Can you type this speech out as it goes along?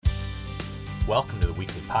Welcome to the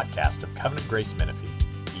weekly podcast of Covenant Grace Menifee.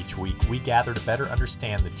 Each week, we gather to better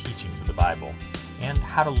understand the teachings of the Bible and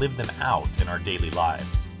how to live them out in our daily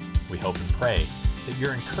lives. We hope and pray that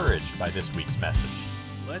you're encouraged by this week's message.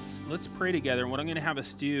 Let's pray together. And what I'm going to have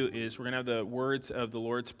us do is we're going to have the words of the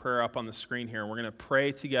Lord's Prayer up on the screen here. And we're going to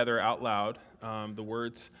pray together out loud the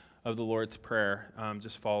words of the Lord's Prayer.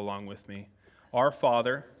 Just follow along with me. Our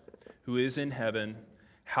Father, who is in heaven,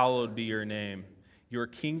 hallowed be your name. Your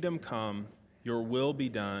kingdom come, your will be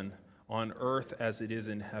done on earth as it is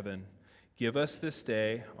in heaven. Give us this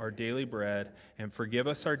day our daily bread, and forgive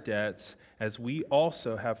us our debts as we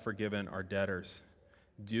also have forgiven our debtors.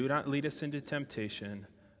 Do not lead us into temptation,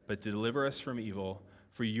 but deliver us from evil.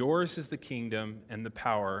 For yours is the kingdom and the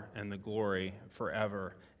power and the glory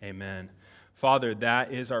forever. Amen. Father,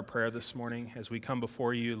 that is our prayer this morning as we come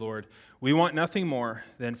before you, Lord. We want nothing more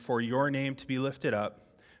than for your name to be lifted up,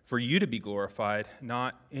 for you to be glorified,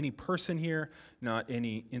 not any person here, not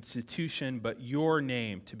any institution, but your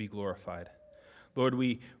name to be glorified. Lord,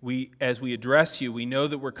 we as we address you, we know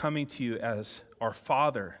that we're coming to you as our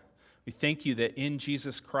Father. We thank you that in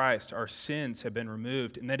Jesus Christ our sins have been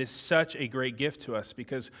removed, and that is such a great gift to us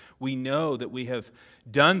because we know that we have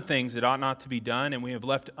done things that ought not to be done, and we have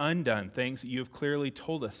left undone things that you have clearly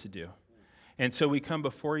told us to do. And so we come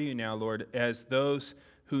before you now, Lord, as those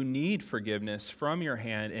who need forgiveness from your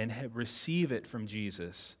hand and receive it from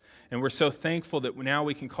Jesus. And we're so thankful that now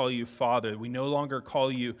we can call you Father. We no longer call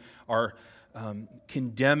you our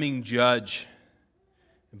condemning judge.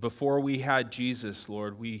 Before we had Jesus,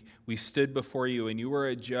 Lord, we stood before you, and you were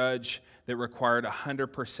a judge that required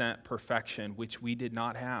 100% perfection, which we did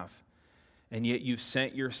not have. And yet you've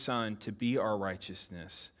sent your Son to be our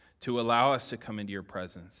righteousness, to allow us to come into your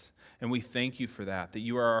presence. And we thank you for that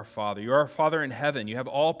you are our Father. You are our Father in heaven. You have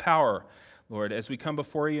all power, Lord. As we come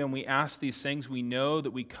before you and we ask these things, we know that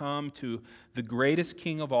we come to the greatest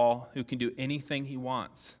King of all who can do anything he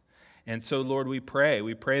wants. And so, Lord, we pray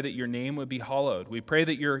that your name would be hallowed. We pray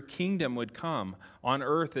that your kingdom would come on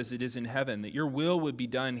earth as it is in heaven, that your will would be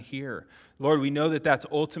done here. Lord, we know that that's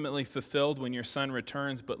ultimately fulfilled when your Son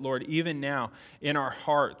returns, but Lord, even now, in our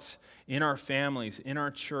hearts, in our families, in our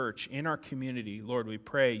church, in our community, Lord, we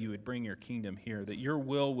pray you would bring your kingdom here, that your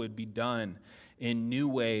will would be done in new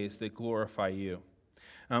ways that glorify you.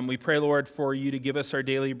 We pray, Lord, for you to give us our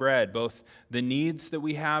daily bread, both the needs that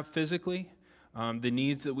we have physically, the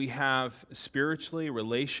needs that we have spiritually,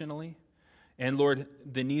 relationally, and Lord,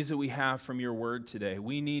 the needs that we have from your word today.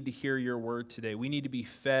 We need to hear your word today. We need to be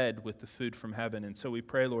fed with the food from heaven. And so we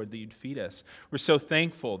pray, Lord, that you'd feed us. We're so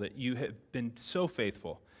thankful that you have been so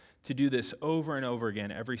faithful to do this over and over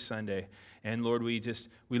again every Sunday. And Lord, we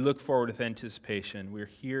look forward with anticipation. We're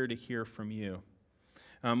here to hear from you.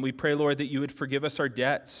 We pray, Lord, that you would forgive us our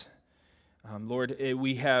debts. Lord,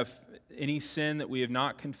 we have any sin that we have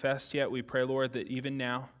not confessed yet. We pray, Lord, that even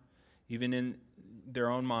now, even in their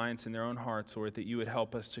own minds and their own hearts, Lord, that you would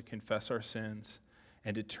help us to confess our sins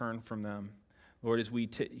and to turn from them. Lord, as we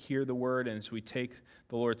hear the word and as we take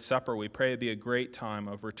the Lord's Supper, we pray it'd be a great time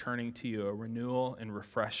of returning to you, a renewal and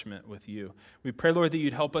refreshment with you. We pray, Lord, that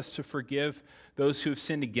you'd help us to forgive those who have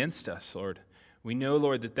sinned against us, Lord. We know,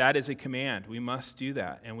 Lord, that that is a command. We must do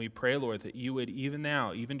that. And we pray, Lord, that you would even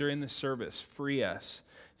now, even during this service, free us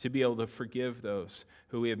to be able to forgive those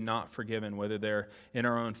who we have not forgiven, whether they're in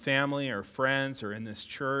our own family or friends or in this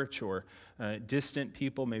church or distant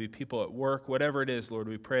people, maybe people at work, whatever it is, Lord,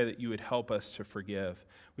 we pray that you would help us to forgive.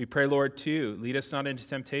 We pray, Lord, too, lead us not into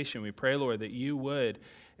temptation. We pray, Lord, that you would,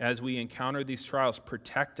 as we encounter these trials,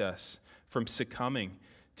 protect us from succumbing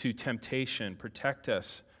to temptation, protect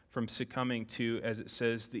us from succumbing to, as it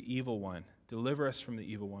says, the evil one. Deliver us from the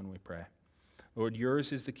evil one, we pray. Lord,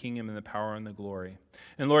 yours is the kingdom and the power and the glory.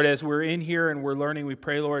 And Lord, as we're in here and we're learning, we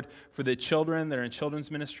pray, Lord, for the children that are in children's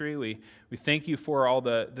ministry. We thank you for all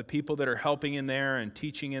the people that are helping in there and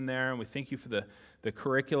teaching in there. And we thank you for the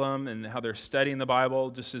curriculum and how they're studying the Bible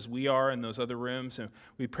just as we are in those other rooms. And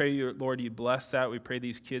we pray, Lord, you bless that. We pray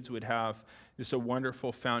these kids would have just a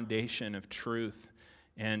wonderful foundation of truth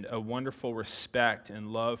and a wonderful respect and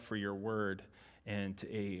love for your word and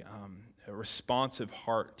a responsive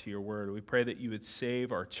heart to your word. We pray that you would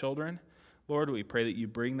save our children. Lord, we pray that you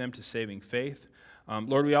bring them to saving faith.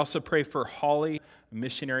 Lord, we also pray for Holly, a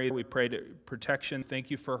missionary. We pray to protection.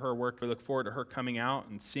 Thank you for her work. We look forward to her coming out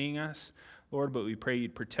and seeing us, Lord, but we pray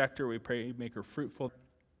you'd protect her. We pray you'd make her fruitful.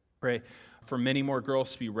 Pray for many more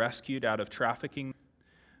girls to be rescued out of trafficking.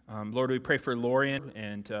 Lord, we pray for Lorian,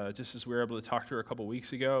 and just as we were able to talk to her a couple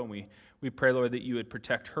weeks ago, and we pray, Lord, that you would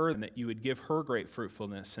protect her and that you would give her great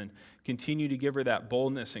fruitfulness and continue to give her that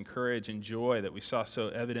boldness and courage and joy that we saw so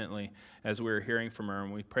evidently as we were hearing from her.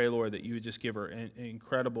 And we pray, Lord, that you would just give her an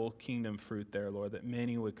incredible kingdom fruit there, Lord, that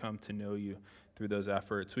many would come to know you through those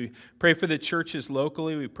efforts. We pray for the churches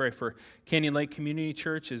locally. We pray for Canyon Lake Community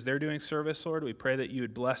Church as they're doing service, Lord. We pray that you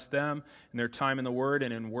would bless them in their time in the Word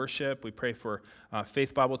and in worship. We pray for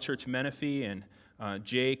Faith Bible Church Menifee and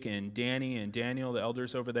Jake and Danny and Daniel, the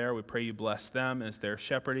elders over there. We pray you bless them as they're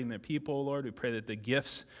shepherding the people, Lord. We pray that the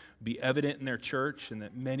gifts be evident in their church and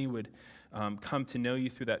that many would come to know you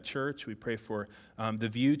through that church. We pray for the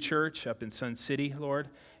View Church up in Sun City, Lord,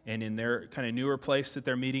 and in their kind of newer place that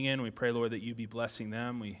they're meeting in. We pray, Lord, that you be blessing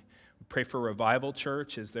them. We pray for Revival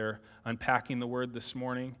Church as they're unpacking the Word this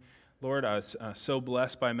morning. Lord, I was so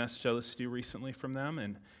blessed by a message I listened to recently from them,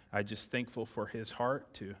 and I'm just thankful for his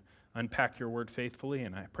heart to unpack your Word faithfully,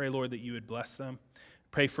 and I pray, Lord, that you would bless them.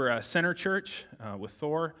 Pray for Center Church with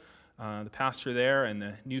Thor, the pastor there, and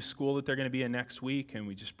the new school that they're going to be in next week, and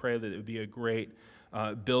we just pray that it would be a great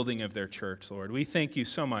building of their church, Lord. We thank you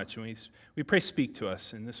so much, and we pray speak to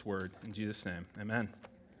us in this word. In Jesus' name, amen.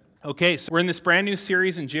 Okay, so we're in this brand new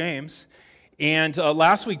series in James, and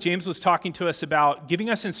last week James was talking to us about giving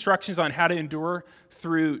us instructions on how to endure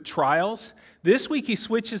through trials. This week he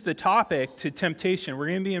switches the topic to temptation. We're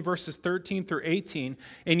going to be in verses 13 through 18,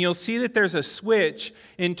 and you'll see that there's a switch.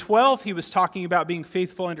 In 12 he was talking about being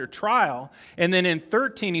faithful under trial, and then in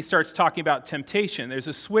 13 he starts talking about temptation. There's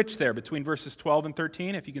a switch there between verses 12 and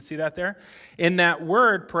 13, if you can see that there. And that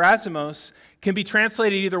word, parasmos, can be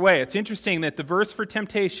translated either way. It's interesting that the word for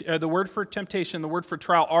temptation, the word for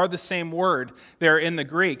trial are the same word there in the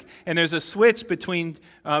Greek. And there's a switch between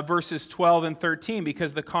verses 12 and 13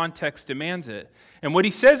 because the context demands it. And what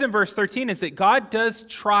he says in verse 13 is that God does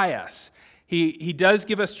try us. He does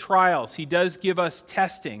give us trials. He does give us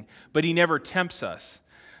testing, but he never tempts us.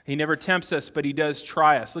 He never tempts us, but he does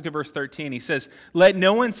try us. Look at verse 13. He says, "Let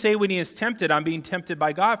no one say when he is tempted, I'm being tempted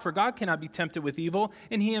by God, for God cannot be tempted with evil,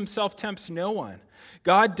 and he himself tempts no one."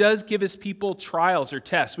 God does give his people trials or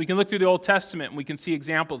tests. We can look through the Old Testament and we can see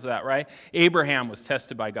examples of that, right? Abraham was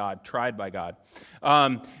tested by God, tried by God.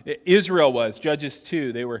 Israel was, Judges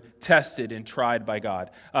 2, they were tested and tried by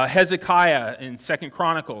God. Hezekiah in 2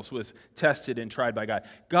 Chronicles was tested and tried by God.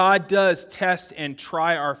 God does test and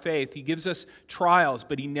try our faith. He gives us trials,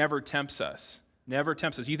 but he never tempts us. Never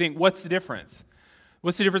tempts us. You think, what's the difference?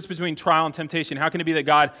 What's the difference between trial and temptation? How can it be that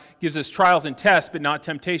God gives us trials and tests, but not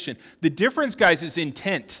temptation? The difference, guys, is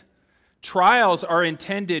intent. Trials are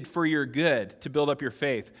intended for your good, to build up your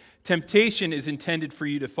faith. Temptation is intended for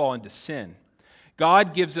you to fall into sin.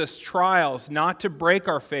 God gives us trials not to break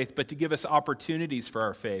our faith, but to give us opportunities for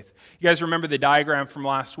our faith. You guys remember the diagram from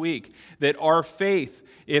last week, that our faith,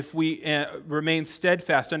 if we remain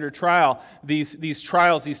steadfast under trial, these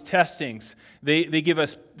trials, these testings, they give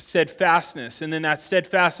us steadfastness. And then that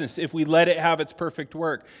steadfastness, if we let it have its perfect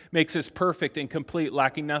work, makes us perfect and complete,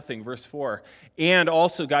 lacking nothing, verse 4. And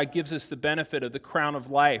also God gives us the benefit of the crown of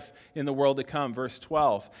life in the world to come, verse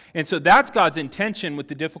 12. And so that's God's intention with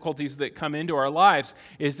the difficulties that come into our lives,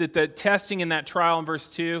 is that the testing in that trial in verse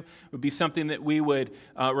 2 would be something that we would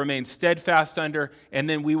remain steadfast under, and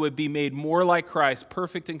then we would be made more like Christ,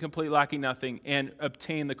 perfect and complete, lacking nothing, and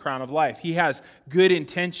obtain the crown of life. He has good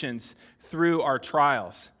intentions through our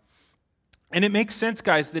trials. And it makes sense,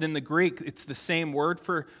 guys, that in the Greek, it's the same word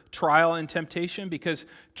for trial and temptation, because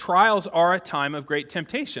trials are a time of great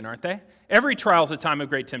temptation, aren't they? Every trial is a time of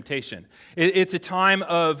great temptation. It's a time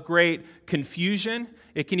of great confusion.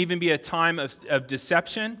 It can even be a time of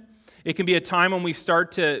deception. It can be a time when we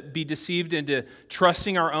start to be deceived into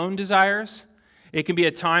trusting our own desires. It can be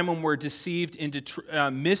a time when we're deceived into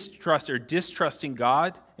mistrust or distrusting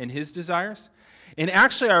God and his desires. And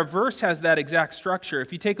actually, our verse has that exact structure.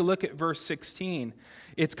 If you take a look at verse 16,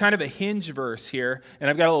 it's kind of a hinge verse here, and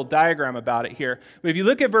I've got a little diagram about it here. But if you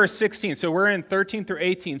look at verse 16, so we're in 13 through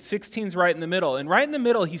 18, 16's right in the middle. And right in the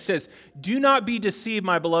middle, he says, "Do not be deceived,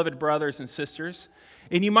 my beloved brothers and sisters."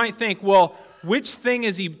 And you might think, well, which thing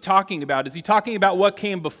is he talking about? Is he talking about what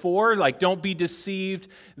came before? Like, don't be deceived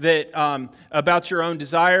that about your own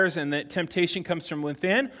desires and that temptation comes from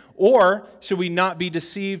within? Or should we not be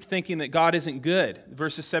deceived thinking that God isn't good?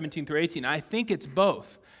 Verses 17 through 18. I think it's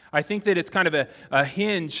both. I think that it's kind of a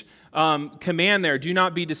hinge command there. Do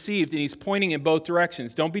not be deceived. And he's pointing in both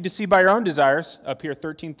directions. Don't be deceived by your own desires, up here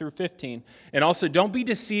 13 through 15. And also don't be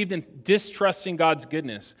deceived in distrusting God's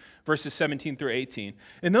goodness, verses 17 through 18.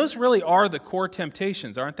 And those really are the core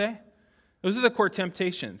temptations, aren't they? Those are the core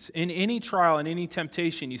temptations. In any trial, in any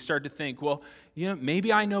temptation, you start to think, well,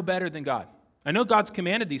 maybe I know better than God. I know God's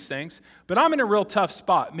commanded these things, but I'm in a real tough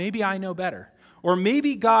spot. Maybe I know better. Or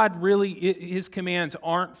maybe God really, his commands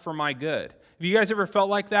aren't for my good. Have you guys ever felt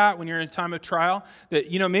like that when you're in a time of trial?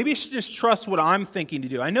 That, maybe I should just trust what I'm thinking to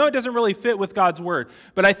do. I know it doesn't really fit with God's word,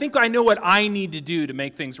 but I think I know what I need to do to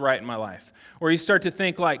make things right in my life. Or you start to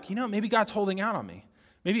think like, maybe God's holding out on me.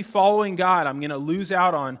 Maybe following God, I'm going to lose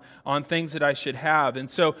out on things that I should have. And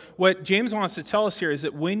so what James wants to tell us here is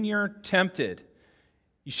that when you're tempted,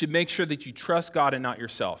 you should make sure that you trust God and not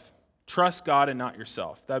yourself. Trust God and not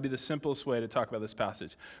yourself. That would be the simplest way to talk about this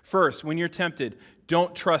passage. First, when you're tempted,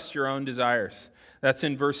 don't trust your own desires. That's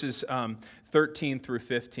in verses 13 through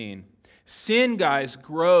 15. Sin, guys,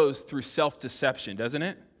 grows through self-deception, doesn't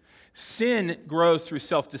it? Sin grows through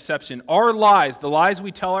self-deception. Our lies, the lies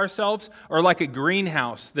we tell ourselves, are like a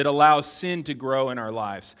greenhouse that allows sin to grow in our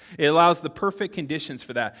lives. It allows the perfect conditions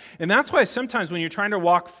for that. And that's why sometimes when you're trying to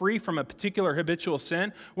walk free from a particular habitual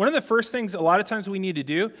sin, one of the first things a lot of times we need to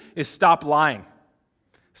do is stop lying.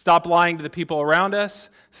 Stop lying to the people around us,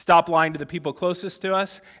 stop lying to the people closest to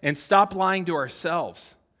us, and stop lying to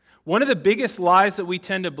ourselves. One of the biggest lies that we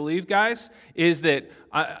tend to believe, guys, is that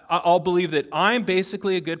I'll believe that I'm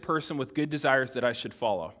basically a good person with good desires that I should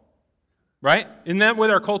follow. Right? Isn't that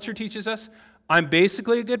what our culture teaches us? I'm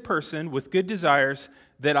basically a good person with good desires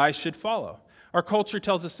that I should follow. Our culture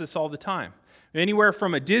tells us this all the time. Anywhere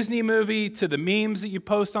from a Disney movie to the memes that you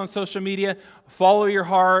post on social media, follow your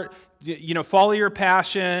heart, follow your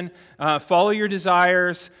passion, follow your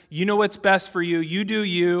desires. You know what's best for you. You do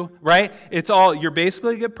you, right? It's all, you're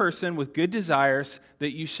basically a good person with good desires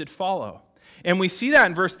that you should follow. And we see that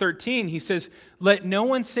in verse 13. He says, let no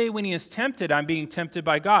one say when he is tempted, I'm being tempted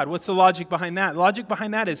by God. What's the logic behind that? The logic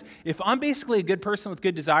behind that is, if I'm basically a good person with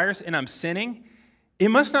good desires and I'm sinning, it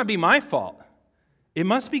must not be my fault. It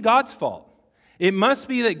must be God's fault. It must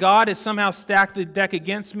be that God has somehow stacked the deck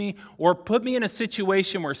against me or put me in a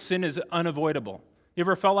situation where sin is unavoidable. You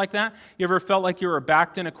ever felt like that? You ever felt like you were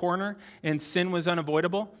backed in a corner and sin was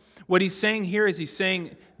unavoidable? What he's saying here is he's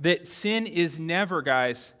saying that sin is never,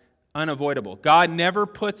 guys, unavoidable. God never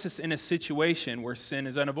puts us in a situation where sin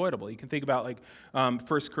is unavoidable. You can think about 1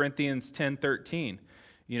 Corinthians 10:13.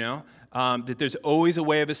 That there's always a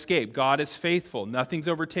way of escape. God is faithful. Nothing's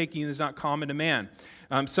overtaking you that's not common to man.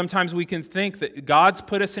 Sometimes we can think that God's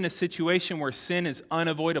put us in a situation where sin is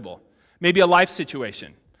unavoidable. Maybe a life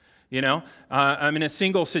situation. I'm in a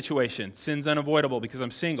single situation. Sin's unavoidable because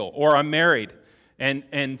I'm single. Or I'm married,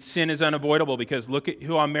 and sin is unavoidable because look at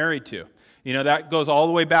who I'm married to. That goes all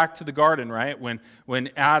the way back to the garden, right? When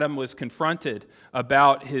Adam was confronted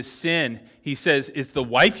about his sin, he says, it's the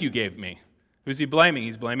wife you gave me. Who's he blaming?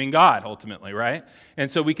 He's blaming God, ultimately, right?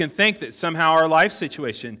 And so we can think that somehow our life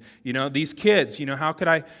situation, these kids, how could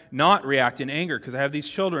I not react in anger because I have these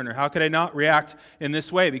children? Or how could I not react in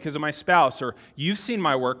this way because of my spouse? Or you've seen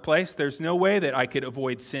my workplace. There's no way that I could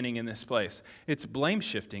avoid sinning in this place. It's blame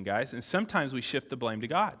shifting, guys. And sometimes we shift the blame to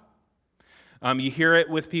God. You hear it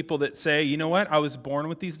with people that say, you know what? I was born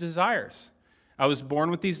with these desires. I was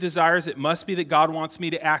born with these desires. It must be that God wants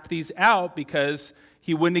me to act these out because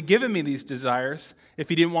He wouldn't have given me these desires if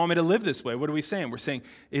He didn't want me to live this way. What are we saying? We're saying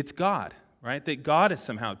it's God, right? That God has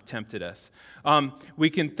somehow tempted us. We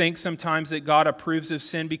can think sometimes that God approves of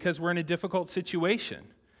sin because we're in a difficult situation.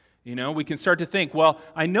 We can start to think, well,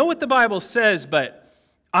 I know what the Bible says, but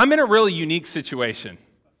I'm in a really unique situation.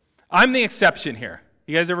 I'm the exception here.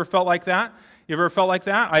 You guys ever felt like that? You ever felt like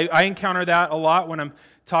that? I encounter that a lot when I'm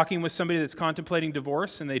talking with somebody that's contemplating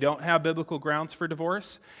divorce and they don't have biblical grounds for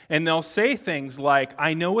divorce. And they'll say things like,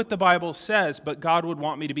 I know what the Bible says, but God would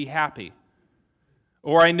want me to be happy.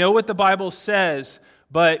 Or I know what the Bible says,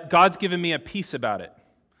 but God's given me a peace about it.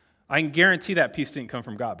 I can guarantee that peace didn't come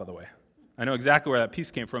from God, by the way. I know exactly where that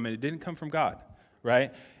peace came from, and it didn't come from God,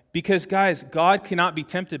 right? Because, guys, God cannot be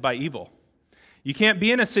tempted by evil. You can't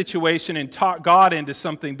be in a situation and talk God into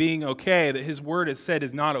something being okay that His Word has said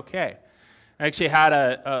is not okay. I actually had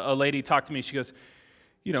a lady talk to me. She goes,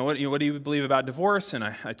 what do you believe about divorce? And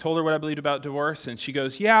I told her what I believed about divorce. And she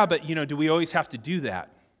goes, yeah, but, do we always have to do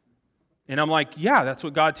that? And I'm like, yeah, that's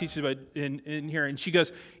what God teaches about in here. And she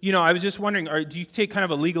goes, I was just wondering, do you take kind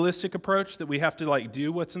of a legalistic approach that we have to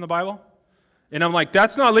do what's in the Bible? And I'm like,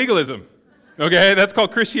 that's not legalism. Okay, that's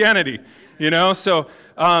called Christianity.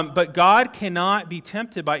 But God cannot be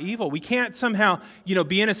tempted by evil. We can't somehow,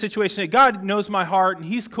 be in a situation that God knows my heart and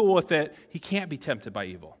He's cool with it. He can't be tempted by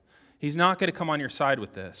evil. He's not going to come on your side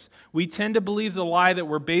with this. We tend to believe the lie that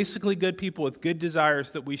we're basically good people with good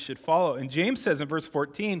desires that we should follow. And James says in verse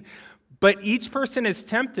 14, but each person is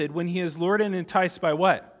tempted when he is lured and enticed by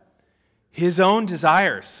what? his own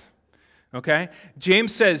desires. Okay?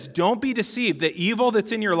 James says, don't be deceived. The evil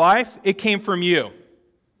that's in your life, it came from you.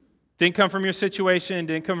 Didn't come from your situation,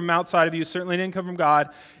 didn't come from outside of you, certainly didn't come from God.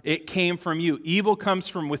 It came from you. Evil comes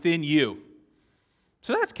from within you.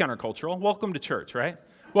 So that's countercultural. Welcome to church, right?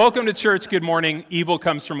 Welcome to church, good morning. Evil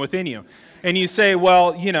comes from within you. And you say,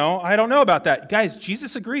 well, I don't know about that. Guys,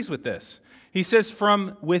 Jesus agrees with this. He says,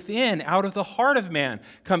 from within, out of the heart of man,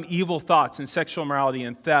 come evil thoughts and sexual immorality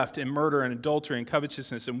and theft and murder and adultery and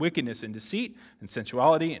covetousness and wickedness and deceit and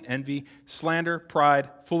sensuality and envy, slander, pride,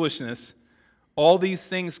 foolishness. All these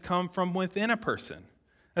things come from within a person.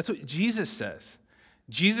 That's what Jesus says.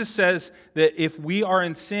 Jesus says that if we are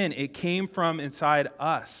in sin, it came from inside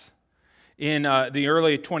us. In the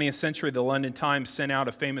early 20th century, the London Times sent out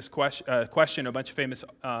a famous question to a bunch of famous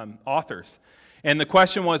authors. And the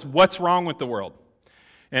question was, what's wrong with the world?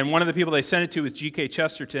 And one of the people they sent it to was G.K.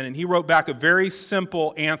 Chesterton, and he wrote back a very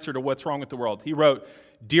simple answer to what's wrong with the world. He wrote,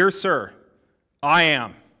 "Dear sir, I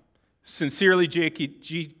am sincerely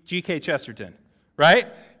G.K. Chesterton." Right?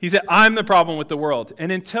 He said, I'm the problem with the world.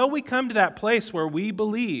 And until we come to that place where we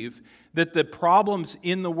believe that the problems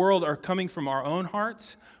in the world are coming from our own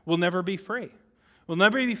hearts, we'll never be free. We'll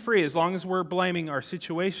never be free as long as we're blaming our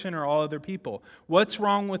situation or all other people. What's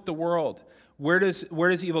wrong with the world? Where does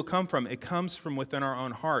evil come from? It comes from within our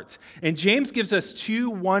own hearts. And James gives us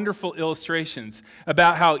two wonderful illustrations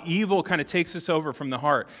about how evil kind of takes us over from the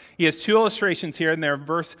heart. He has two illustrations here, and they're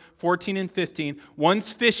verse 14 and 15.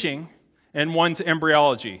 One's fishing, and one's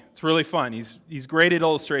embryology. It's really fun. He's great at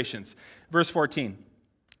illustrations. Verse 14.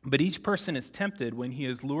 But each person is tempted when he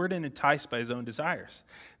is lured and enticed by his own desires.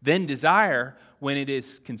 Then desire, when it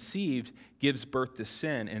is conceived, gives birth to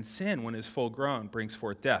sin. And sin, when it is full grown, brings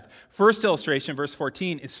forth death. First illustration, verse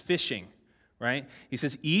 14, is fishing. Right? He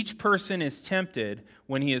says, each person is tempted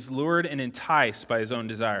when he is lured and enticed by his own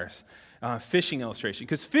desires. Fishing illustration.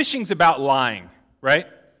 Because fishing's about lying. Right?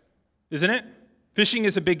 Isn't it? Fishing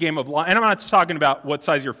is a big game of lying. And I'm not talking about what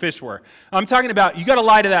size your fish were. I'm talking about you got to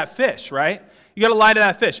lie to that fish, right? You got to lie to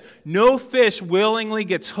that fish. No fish willingly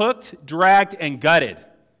gets hooked, dragged, and gutted.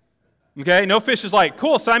 Okay? No fish is like,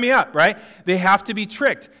 cool, sign me up, right? They have to be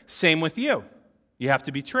tricked. Same with you. You have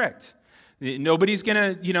to be tricked. Nobody's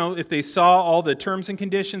going to, if they saw all the terms and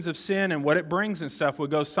conditions of sin and what it brings and stuff, would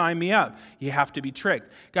go sign me up. You have to be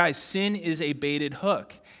tricked. Guys, sin is a baited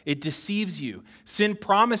hook. It deceives you. Sin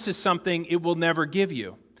promises something it will never give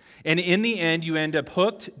you. And in the end, you end up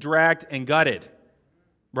hooked, dragged, and gutted.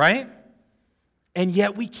 Right? And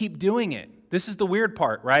yet we keep doing it. This is the weird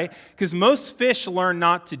part, right? Because most fish learn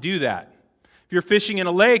not to do that. If you're fishing in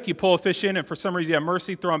a lake, you pull a fish in, and for some reason you have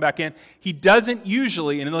mercy, throw him back in. He doesn't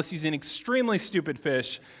usually, and unless he's an extremely stupid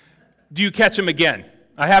fish, do you catch him again.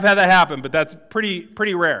 I have had that happen, but that's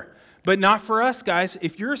pretty rare. But not for us, guys.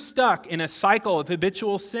 If you're stuck in a cycle of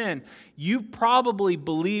habitual sin, you probably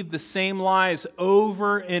believe the same lies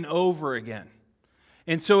over and over again.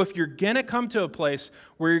 And so if you're going to come to a place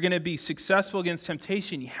where you're going to be successful against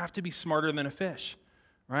temptation, you have to be smarter than a fish.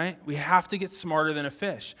 Right? We have to get smarter than a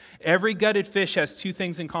fish. Every gutted fish has two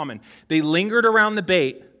things in common. They lingered around the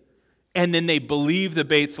bait, and then they believe the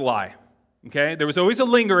bait's lie. Okay? There was always a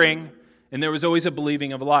lingering, and there was always a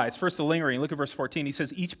believing of lies. First, the lingering. Look at verse 14. He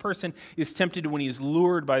says, each person is tempted when he is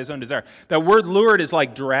lured by his own desire. That word lured is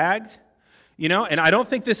like dragged, and I don't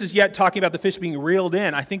think this is yet talking about the fish being reeled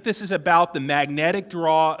in. I think this is about the magnetic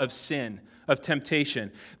draw of sin, of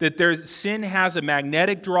temptation, that sin has a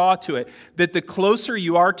magnetic draw to it, that the closer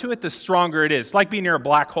you are to it, the stronger it is. It's like being near a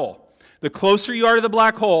black hole. The closer you are to the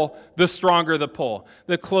black hole, the stronger the pull.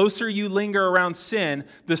 The closer you linger around sin,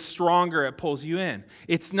 the stronger it pulls you in.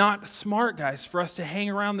 It's not smart, guys, for us to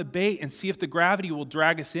hang around the bait and see if the gravity will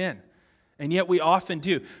drag us in. And yet we often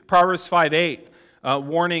do. Proverbs 5:8,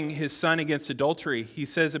 warning his son against adultery, he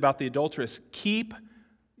says about the adulteress, keep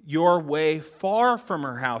your way far from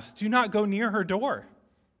her house. Do not go near her door,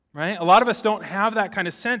 right? A lot of us don't have that kind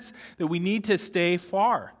of sense that we need to stay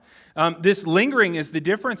far. This lingering is the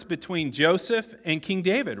difference between Joseph and King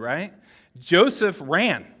David, right? Joseph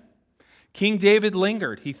ran. King David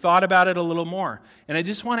lingered. He thought about it a little more. And I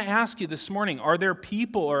just want to ask you this morning, are there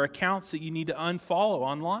people or accounts that you need to unfollow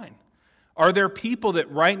online? Are there people that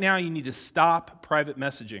right now you need to stop private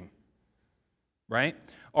messaging? Right?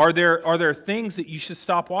 Are there things that you should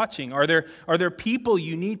stop watching? Are there people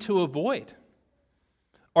you need to avoid?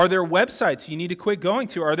 Are there websites you need to quit going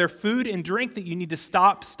to? Are there food and drink that you need to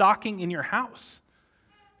stop stocking in your house?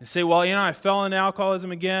 And say, well, I fell into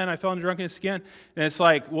alcoholism again. I fell into drunkenness again. And it's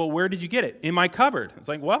like, well, where did you get it? In my cupboard. It's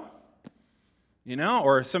like, well,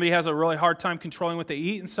 or somebody has a really hard time controlling what they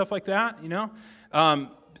eat and stuff like that,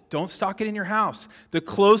 Don't stock it in your house. The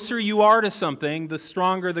closer you are to something, the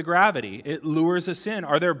stronger the gravity. It lures us in.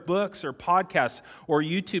 Are there books or podcasts or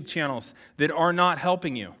YouTube channels that are not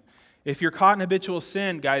helping you? If you're caught in habitual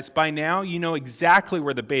sin, guys, by now you know exactly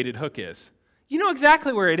where the baited hook is. You know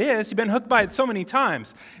exactly where it is. You've been hooked by it so many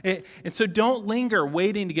times. And so don't linger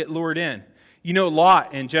waiting to get lured in. You know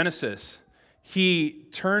Lot in Genesis, he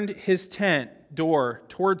turned his tent door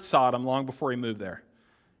towards Sodom long before he moved there.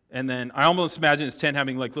 And then I almost imagine his tent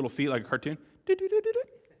having like little feet like a cartoon.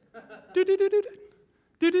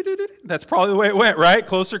 That's probably the way it went, right?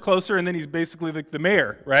 Closer, and then he's basically like the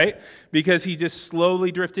mayor, right? Because he just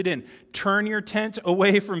slowly drifted in. Turn your tent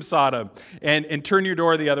away from Sodom and turn your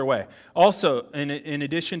door the other way. Also, in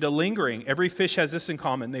addition to lingering, every fish has this in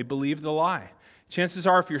common. They believe the lie. Chances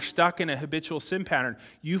are, if you're stuck in a habitual sin pattern,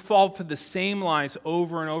 you fall for the same lies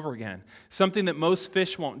over and over again, something that most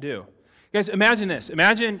fish won't do. Guys, imagine this.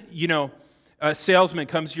 Imagine, a salesman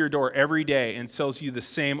comes to your door every day and sells you the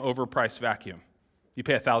same overpriced vacuum. You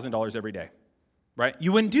pay $1,000 every day, right?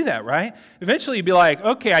 You wouldn't do that, right? Eventually you'd be like,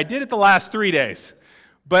 okay, I did it the last 3 days,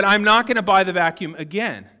 but I'm not going to buy the vacuum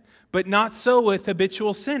again. But not so with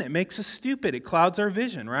habitual sin. It makes us stupid. It clouds our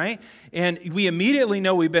vision, right? And we immediately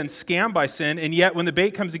know we've been scammed by sin, and yet when the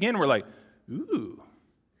bait comes again, we're like, ooh,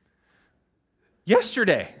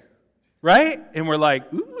 yesterday, right? And we're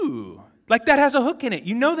like, ooh, like that has a hook in it.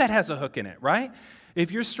 You know that has a hook in it, right?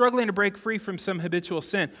 If you're struggling to break free from some habitual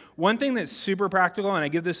sin, one thing that's super practical, and I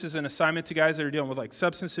give this as an assignment to guys that are dealing with like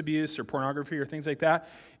substance abuse or pornography or things like that,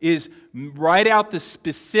 is write out the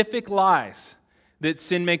specific lies that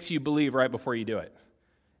sin makes you believe right before you do it.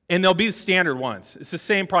 And they'll be the standard ones. It's the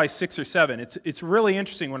same, probably 6 or 7. It's really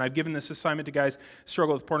interesting when I've given this assignment to guys who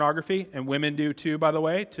struggle with pornography, and women do too, by the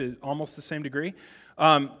way, to almost the same degree.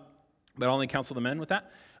 But I only counsel the men with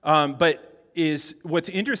that. What's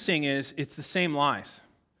interesting is it's the same lies.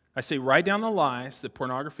 I say write down the lies that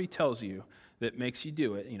pornography tells you that makes you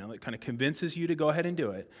do it, that kind of convinces you to go ahead and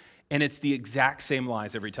do it. And it's the exact same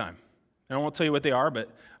lies every time. And I won't tell you what they are, but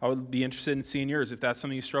I would be interested in seeing yours. If that's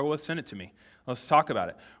something you struggle with, send it to me. Let's talk about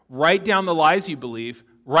it. Write down the lies you believe.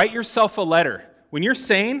 Write yourself a letter. When you're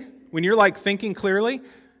sane, when you're like thinking clearly,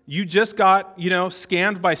 you just got,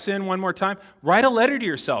 scammed by sin one more time, write a letter to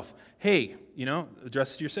yourself. Hey,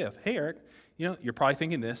 address it to yourself. Hey, Eric, you're probably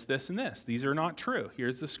thinking this, this, and this. These are not true.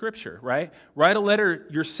 Here's the scripture, right? Write a letter,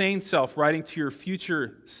 your sane self, writing to your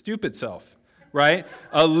future stupid self. Right?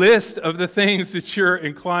 A list of the things that you're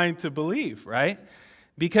inclined to believe, right?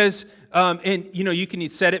 Because, you can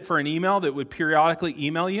set it for an email that would periodically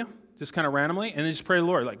email you, just kind of randomly, and then just pray to the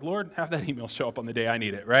Lord, like, Lord, have that email show up on the day I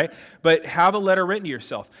need it, right? But have a letter written to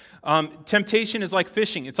yourself. Temptation is like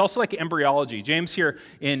fishing. It's also like embryology. James here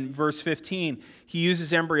in verse 15, he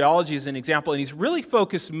uses embryology as an example, and he's really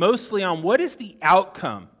focused mostly on what is the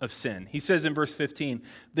outcome of sin. He says in verse 15,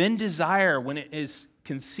 then desire, when it is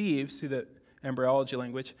conceived, see that embryology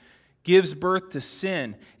language, gives birth to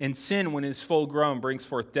sin, and sin, when it is full grown, brings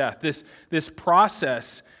forth death. This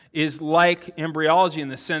process is like embryology in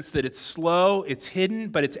the sense that it's slow, it's hidden,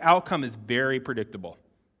 but its outcome is very predictable.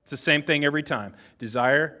 It's the same thing every time.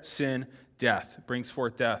 Desire, sin, death. Brings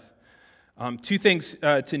forth death. 2 things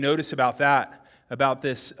to notice about that, about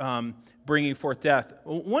this bringing forth death.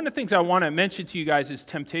 One of the things I want to mention to you guys is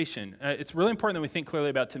temptation. It's really important that we think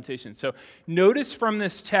clearly about temptation. So notice from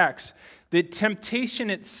this text that temptation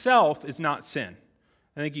itself is not sin.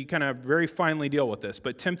 I think you kind of very finely deal with this,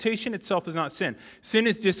 but temptation itself is not sin. Sin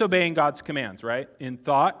is disobeying God's commands, right? In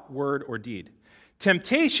thought, word, or deed.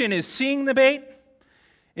 Temptation is seeing the bait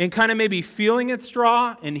and kind of maybe feeling its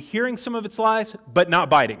draw and hearing some of its lies, but not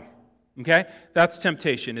biting. Okay? That's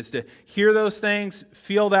temptation, is to hear those things,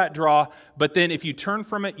 feel that draw, but then if you turn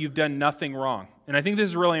from it, you've done nothing wrong. And I think this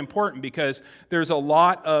is really important because there's a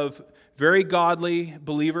lot of very godly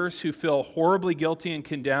believers who feel horribly guilty and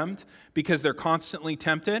condemned because they're constantly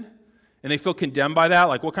tempted, and they feel condemned by that.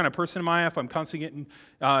 Like, what kind of person am I if I'm constantly getting,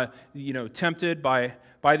 tempted by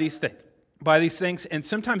these things? And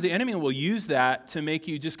sometimes the enemy will use that to make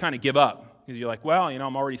you just kind of give up because you're like, well,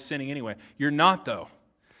 I'm already sinning anyway. You're not, though.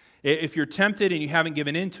 If you're tempted and you haven't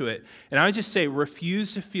given into it, and I would just say,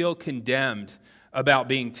 refuse to feel condemned about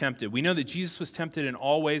being tempted. We know that Jesus was tempted in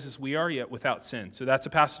all ways as we are, yet without sin. So that's a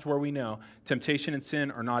passage where we know temptation and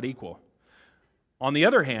sin are not equal. On the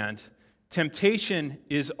other hand, temptation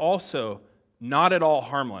is also not at all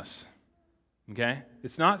harmless. Okay?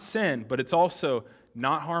 It's not sin, but it's also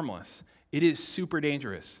not harmless. It is super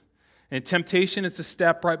dangerous. And temptation is the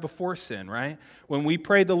step right before sin, right? When we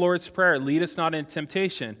pray the Lord's Prayer, lead us not into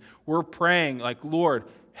temptation, we're praying like, Lord,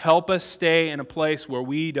 help us stay in a place where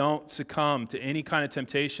we don't succumb to any kind of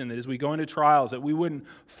temptation, that as we go into trials, that we wouldn't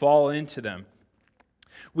fall into them.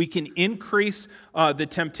 We can increase the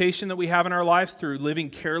temptation that we have in our lives through living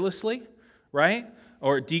carelessly, right?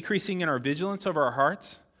 Or decreasing in our vigilance over our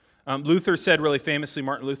hearts. Luther said really famously,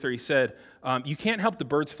 Martin Luther, he said, you can't help the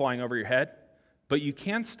birds flying over your head, but you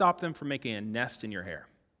can stop them from making a nest in your hair.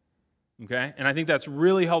 Okay? And I think that's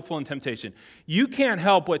really helpful in temptation. You can't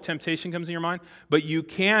help what temptation comes in your mind, but you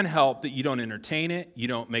can help that you don't entertain it, you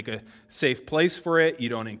don't make a safe place for it, you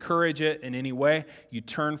don't encourage it in any way, you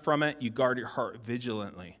turn from it, you guard your heart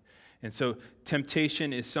vigilantly. And so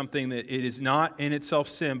temptation is something that it is not in itself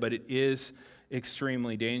sin, but it is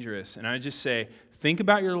extremely dangerous. And I just say, think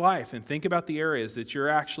about your life and think about the areas that you're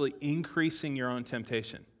actually increasing your own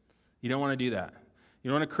temptation. You don't want to do that. You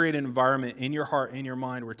don't want to create an environment in your heart, in your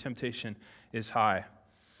mind, where temptation is high.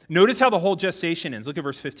 Notice how the whole gestation ends. Look at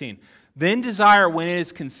verse 15. Then desire, when it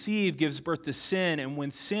is conceived, gives birth to sin, and when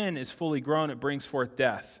sin is fully grown, it brings forth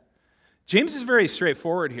death. James is very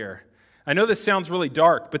straightforward here. I know this sounds really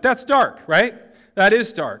dark, but that's dark, right? That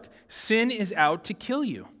is dark. Sin is out to kill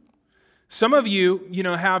you. Some of you,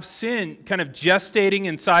 have sin kind of gestating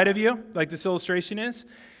inside of you, like this illustration is,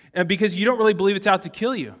 and because you don't really believe it's out to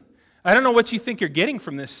kill you. I don't know what you think you're getting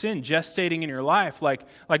from this sin gestating in your life, like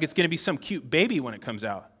it's going to be some cute baby when it comes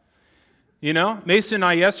out. Mason and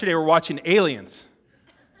I yesterday were watching Aliens.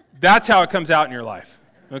 That's how it comes out in your life,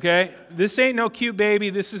 okay? This ain't no cute baby.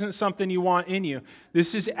 This isn't something you want in you.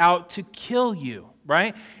 This is out to kill you,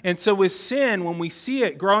 right? And so with sin, when we see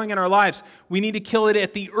it growing in our lives, we need to kill it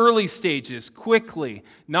at the early stages, quickly,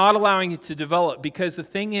 not allowing it to develop, because the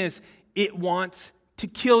thing is, it wants to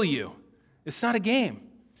kill you. It's not a game.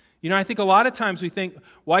 I think a lot of times we think,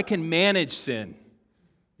 well, I can manage sin.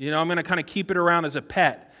 I'm going to kind of keep it around as a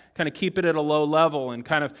pet, kind of keep it at a low level and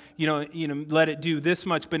kind of, let it do this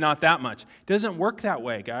much but not that much. It doesn't work that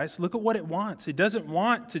way, guys. Look at what it wants. It doesn't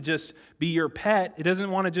want to just be your pet. It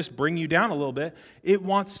doesn't want to just bring you down a little bit. It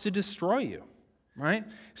wants to destroy you, right?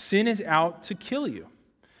 Sin is out to kill you.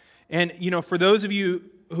 And, for those of you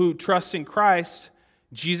who trust in Christ,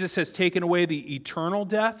 Jesus has taken away the eternal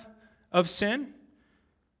death of sin.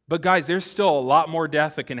 But guys, there's still a lot more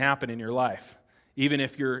death that can happen in your life, even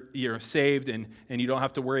if you're saved and you don't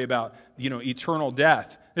have to worry about eternal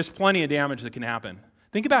death. There's plenty of damage that can happen.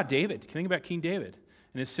 Think about David. Think about King David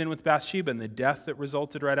and his sin with Bathsheba and the death that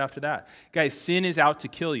resulted right after that. Guys, sin is out to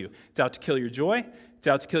kill you. It's out to kill your joy. It's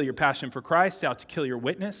out to kill your passion for Christ. It's out to kill your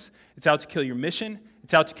witness. It's out to kill your mission.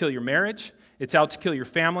 It's out to kill your marriage. It's out to kill your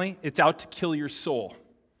family. It's out to kill your soul.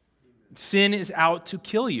 Sin is out to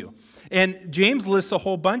kill you. And James lists a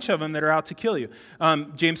whole bunch of them that are out to kill you.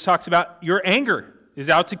 James talks about your anger is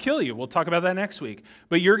out to kill you. We'll talk about that next week.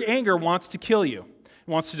 But your anger wants to kill you.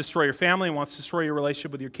 It wants to destroy your family. It wants to destroy your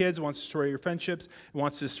relationship with your kids. It wants to destroy your friendships. It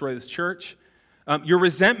wants to destroy this church. Your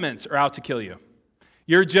resentments are out to kill you.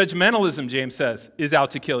 Your judgmentalism, James says, is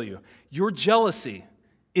out to kill you. Your jealousy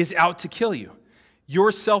is out to kill you.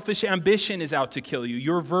 Your selfish ambition is out to kill you.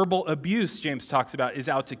 Your verbal abuse, James talks about, is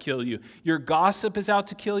out to kill you. Your gossip is out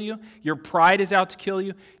to kill you. Your pride is out to kill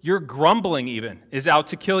you. Your grumbling even is out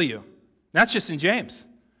to kill you. That's just in James.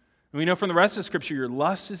 And we know from the rest of Scripture, your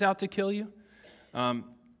lust is out to kill you.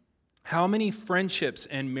 How many friendships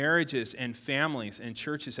and marriages and families and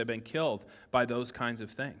churches have been killed by those kinds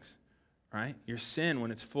of things, right? Your sin, when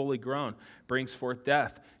it's fully grown, brings forth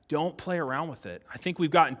death. Don't play around with it. I think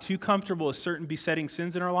we've gotten too comfortable with certain besetting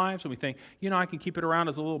sins in our lives, and we think, I can keep it around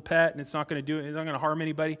as a little pet, and it's not going to do it. It's not going to harm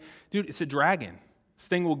anybody. Dude, it's a dragon. This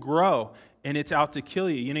thing will grow, and it's out to kill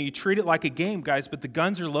you. You treat it like a game, guys, but the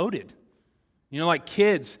guns are loaded. Like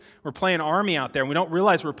kids, we're playing army out there, and we don't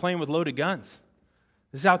realize we're playing with loaded guns.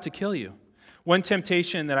 This is out to kill you. One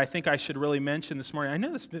temptation that I think I should really mention this morning, I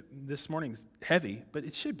know this morning's heavy, but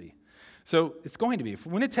it should be. So it's going to be.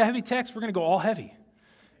 When it's a heavy text, we're going to go all heavy.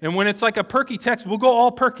 And when it's like a perky text, we'll go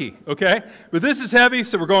all perky, okay? But this is heavy,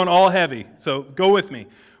 so we're going all heavy. So go with me.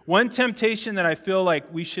 One temptation that I feel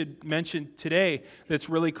like we should mention today that's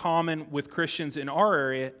really common with Christians in our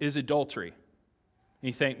area is adultery. And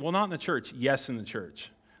you think, well, not in the church. Yes, in the church.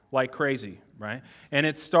 Like crazy, right? And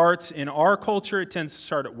it starts in our culture. It tends to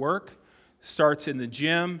start at work, starts in the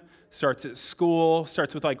gym, starts at school,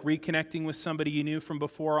 starts with like reconnecting with somebody you knew from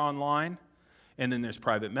before online. And then there's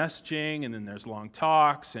private messaging, and then there's long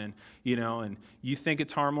talks, and you think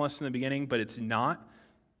it's harmless in the beginning, but it's not.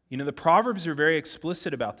 The Proverbs are very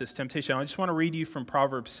explicit about this temptation. I just want to read you from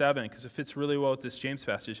Proverbs 7, because it fits really well with this James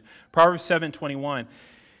passage. Proverbs 7:21.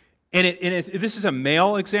 And this is a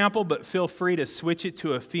male example, but feel free to switch it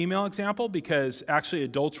to a female example, because actually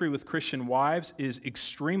adultery with Christian wives is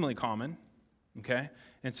extremely common. Okay?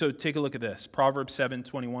 And so take a look at this. Proverbs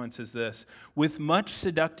 7:21 says this, with much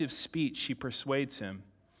seductive speech she persuades him,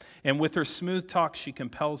 and with her smooth talk she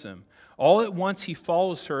compels him. All at once he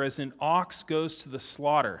follows her as an ox goes to the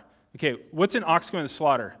slaughter. Okay, what's an ox going to the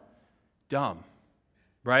slaughter? Dumb,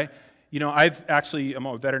 right? You know, I'm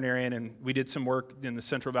a veterinarian, and we did some work in the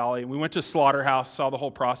Central Valley. We went to a slaughterhouse, saw the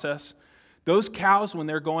whole process. Those cows, when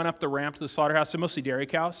they're going up the ramp to the slaughterhouse, they're mostly dairy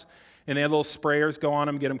cows, and they have little sprayers go on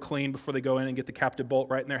them, get them clean before they go in and get the captive bolt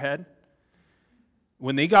right in their head.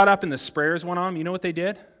 When they got up and the sprayers went on them, you know what they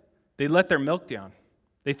did? They let their milk down.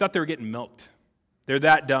 They thought they were getting milked. They're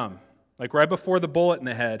that dumb. Like right before the bullet in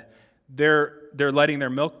the head, they're letting their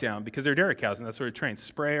milk down because they're dairy cows, and that's what they're trained.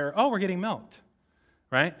 Sprayer, oh, we're getting milked,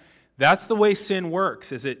 right? That's the way sin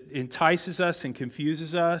works, is it entices us and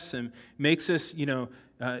confuses us and makes us,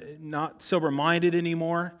 not sober-minded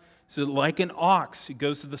anymore. So like an ox, it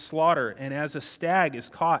goes to the slaughter, and as a stag is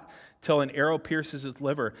caught till an arrow pierces its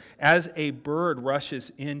liver, as a bird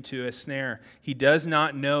rushes into a snare, he does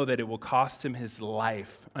not know that it will cost him his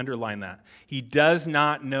life. Underline that. He does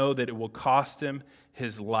not know that it will cost him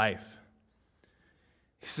his life.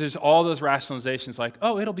 So there's all those rationalizations like,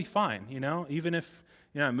 oh, it'll be fine, even if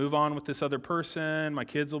I move on with this other person, my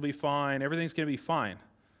kids will be fine, everything's going to be fine.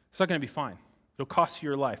 It's not going to be fine. It'll cost you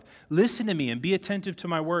your life. Listen to me and be attentive to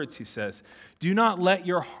my words, he says. Do not let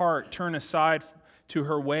your heart turn aside to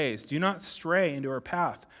her ways. Do not stray into her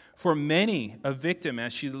path. For many a victim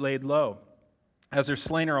as she laid low, as her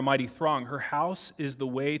slain are a mighty throng. Her house is the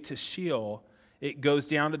way to Sheol. It goes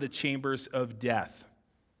down to the chambers of death.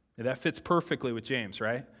 Now, that fits perfectly with James,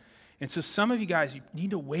 right? And so some of you guys, you need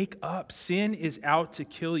to wake up. Sin is out to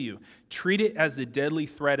kill you. Treat it as the deadly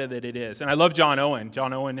threat that it is. And I love John Owen.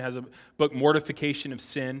 John Owen has a book, Mortification of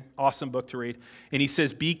Sin. Awesome book to read. And he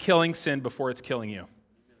says, be killing sin before it's killing you.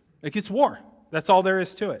 Like it's war. That's all there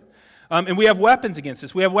is to it. And we have weapons against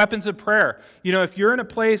this. We have weapons of prayer. If you're in a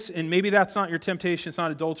place, and maybe that's not your temptation, it's not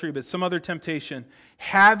adultery, but some other temptation,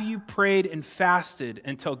 have you prayed and fasted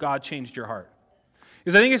until God changed your heart?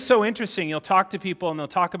 Because I think it's so interesting. You'll talk to people and they'll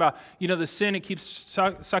talk about, the sin, it keeps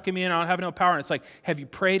sucking me in, I don't have no power. And it's like, have you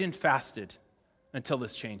prayed and fasted until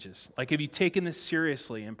this changes? Like, have you taken this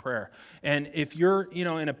seriously in prayer? And if you're,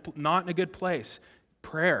 not in a good place,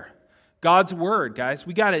 prayer. God's word, guys.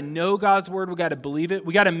 We got to know God's word. We got to believe it.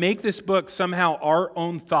 We got to make this book somehow our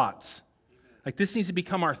own thoughts. Like this needs to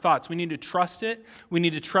become our thoughts. We need to trust it. We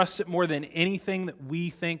need to trust it more than anything that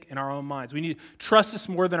we think in our own minds. We need to trust this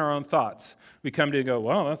more than our own thoughts. We come to go,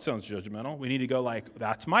 well, that sounds judgmental. We need to go like,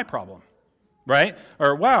 that's my problem, right?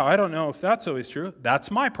 Or, wow, I don't know if that's always true.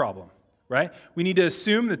 That's my problem, right? We need to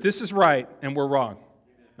assume that this is right and we're wrong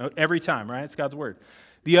every time, right? It's God's word.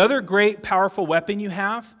 The other great, powerful weapon you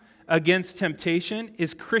have against temptation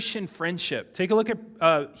is Christian friendship. Take a look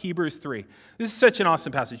at Hebrews 3. This is such an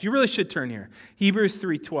awesome passage. You really should turn here. Hebrews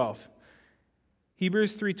 3:12.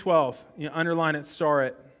 Hebrews 3:12. Underline it, star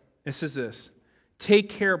it. It says this. Take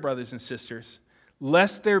care, brothers and sisters,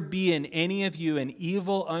 lest there be in any of you an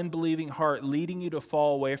evil, unbelieving heart leading you to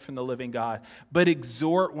fall away from the living God. But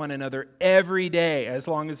exhort one another every day, as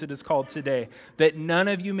long as it is called today, that none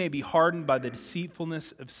of you may be hardened by the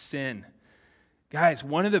deceitfulness of sin. Guys,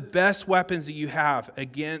 one of the best weapons that you have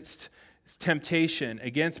against temptation,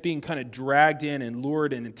 against being kind of dragged in and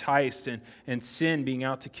lured and enticed and sin being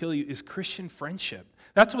out to kill you is Christian friendship.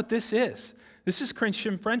 That's what this is. This is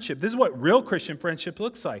Christian friendship. This is what real Christian friendship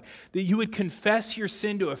looks like. That you would confess your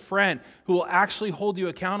sin to a friend who will actually hold you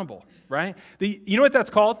accountable, right? You know what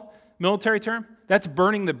that's called? Military term? That's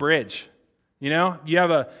burning the bridge. You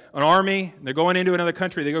have an army, they're going into another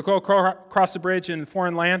country. They go across the bridge in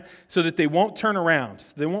foreign land so that they won't turn around.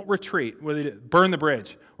 They won't retreat. What do they do? Burn the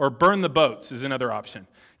bridge. Or burn the boats is another option.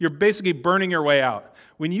 You're basically burning your way out.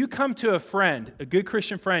 When you come to a friend, a good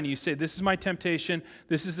Christian friend, you say, this is my temptation.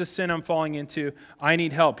 This is the sin I'm falling into. I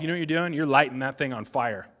need help. You know what you're doing? You're lighting that thing on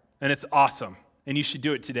fire. And it's awesome. And you should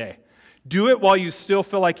do it today. Do it while you still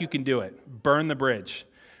feel like you can do it. Burn the bridge.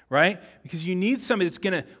 Right? Because you need somebody that's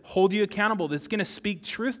going to hold you accountable, that's going to speak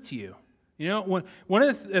truth to you. One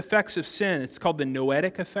of the effects of sin, it's called the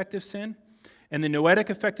noetic effect of sin. And the noetic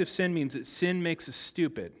effect of sin means that sin makes us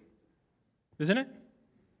stupid. Isn't it?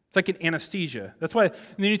 It's like an anesthesia. That's why in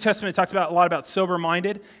the New Testament it talks a lot about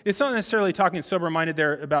sober-minded. It's not necessarily talking sober-minded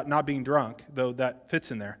there about not being drunk, though that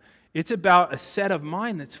fits in there. It's about a set of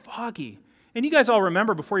mind that's foggy. And you guys all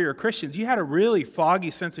remember before you were Christians, you had a really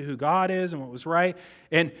foggy sense of who God is and what was right.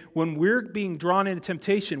 And when we're being drawn into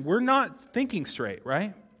temptation, we're not thinking straight,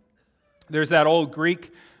 right? There's that old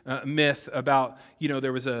Greek myth about,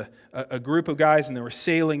 there was a group of guys and they were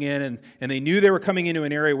sailing in and they knew they were coming into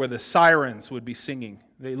an area where the sirens would be singing.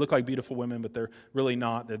 They look like beautiful women, but they're really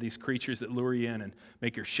not. They're these creatures that lure you in and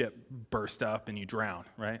make your ship burst up and you drown,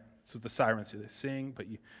 right? That's what the sirens do. They sing, but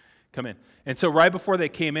you come in. And so right before they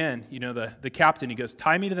came in, the captain, he goes,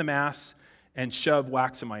 tie me to the mast and shove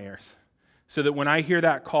wax in my ears so that when I hear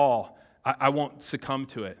that call, I won't succumb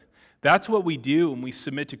to it. That's what we do when we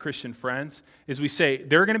submit to Christian friends, is we say,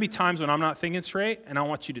 there are going to be times when I'm not thinking straight, and I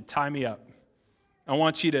want you to tie me up. I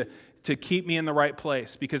want you to keep me in the right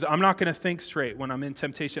place, because I'm not going to think straight when I'm in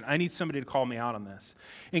temptation. I need somebody to call me out on this.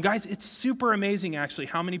 And guys, it's super amazing, actually,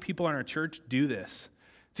 how many people in our church do this.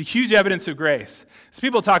 It's a huge evidence of grace. So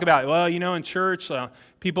people talk about, well, in church,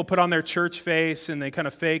 people put on their church face, and they kind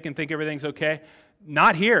of fake and think everything's okay.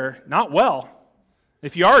 Not here, not well.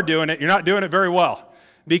 If you are doing it, you're not doing it very well.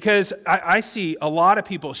 Because I see a lot of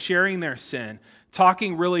people sharing their sin,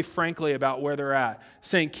 talking really frankly about where they're at,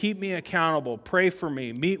 saying, keep me accountable, pray for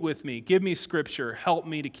me, meet with me, give me scripture, help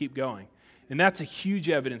me to keep going. And that's a huge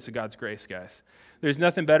evidence of God's grace, guys. There's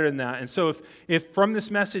nothing better than that. And so if from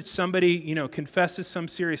this message somebody, confesses some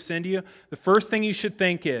serious sin to you, the first thing you should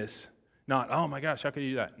think is not, oh my gosh, how could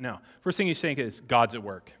you do that? No. First thing you think is, God's at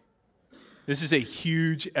work. This is a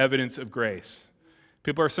huge evidence of grace.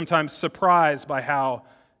 People are sometimes surprised by how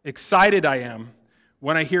excited I am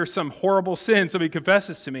when I hear some horrible sin somebody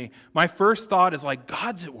confesses to me. My first thought is like,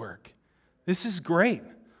 God's at work. This is great.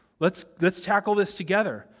 Let's tackle this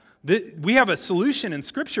together. We have a solution in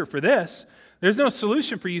Scripture for this. There's no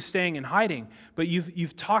solution for you staying and hiding, but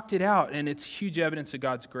you've talked it out, and it's huge evidence of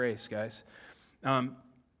God's grace, guys.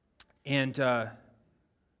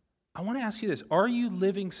 I want to ask you this. Are you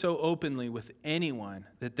living so openly with anyone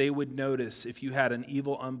that they would notice if you had an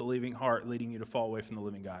evil, unbelieving heart leading you to fall away from the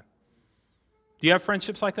living God? Do you have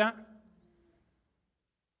friendships like that?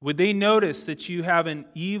 Would they notice that you have an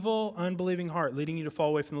evil, unbelieving heart leading you to fall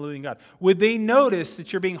away from the living God? Would they notice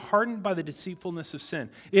that you're being hardened by the deceitfulness of sin?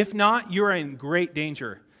 If not, you're in great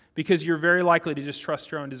danger, because you're very likely to just trust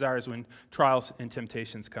your own desires when trials and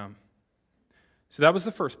temptations come. So that was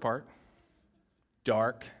the first part.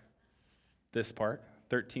 Dark. This part,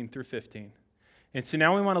 13 through 15. And so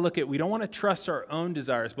now we want to look at, we don't want to trust our own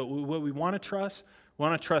desires, but what we want to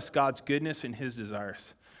trust God's goodness and His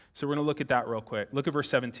desires. So we're going to look at that real quick. Look at verse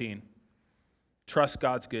 17. Trust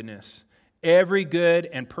God's goodness. Every good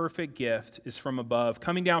and perfect gift is from above,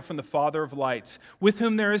 coming down from the Father of lights, with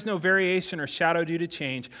whom there is no variation or shadow due to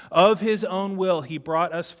change. Of His own will He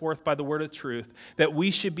brought us forth by the word of truth, that we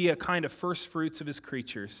should be a kind of first fruits of His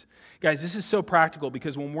creatures. Guys, this is so practical,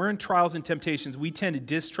 because when we're in trials and temptations, we tend to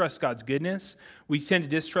distrust God's goodness. We tend to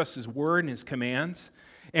distrust His word and His commands.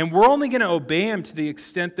 And we're only going to obey Him to the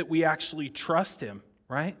extent that we actually trust Him,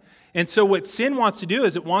 right? And so what sin wants to do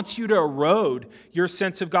is it wants you to erode your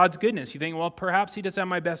sense of God's goodness. You think, well, perhaps He doesn't have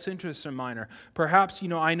my best interests in mind, or perhaps,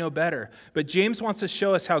 I know better. But James wants to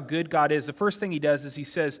show us how good God is. The first thing he does is he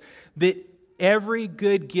says that every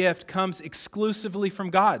good gift comes exclusively from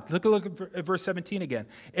God. Look at verse 17 again.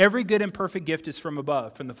 Every good and perfect gift is from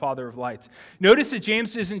above, from the Father of lights. Notice that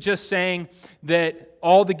James isn't just saying that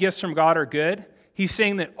all the gifts from God are good. He's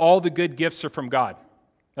saying that all the good gifts are from God.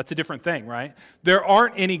 That's a different thing, right? There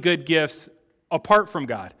aren't any good gifts apart from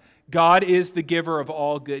God. God is the giver of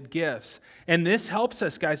all good gifts. And this helps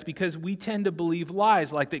us, guys, because we tend to believe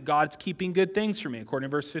lies like that God's keeping good things from me. According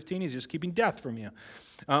to verse 15, He's just keeping death from you.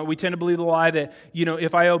 We tend to believe the lie that,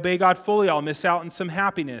 if I obey God fully, I'll miss out on some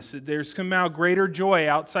happiness. That there's somehow greater joy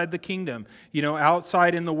outside the kingdom,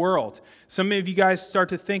 outside in the world. Some of you guys start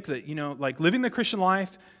to think that, like living the Christian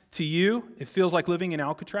life, to you, it feels like living in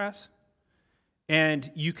Alcatraz.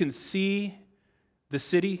 And you can see the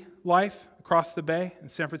city life across the bay in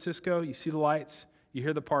San Francisco. You see the lights, you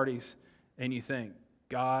hear the parties, and you think,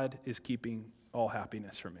 God is keeping all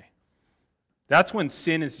happiness from me. That's when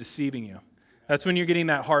sin is deceiving you. That's when you're getting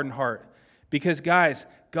that hardened heart. Because, guys,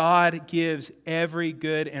 God gives every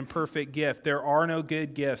good and perfect gift. There are no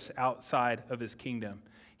good gifts outside of His kingdom.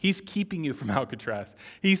 He's keeping you from Alcatraz.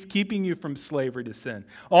 He's keeping you from slavery to sin.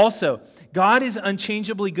 Also, God is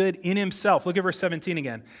unchangeably good in Himself. Look at verse 17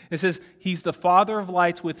 again. It says, He's the Father of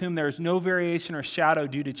lights, with whom there is no variation or shadow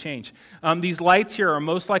due to change. These lights here are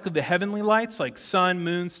most likely the heavenly lights, like sun,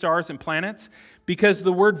 moon, stars, and planets, because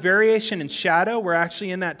the word variation and shadow were actually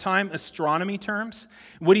in that time astronomy terms.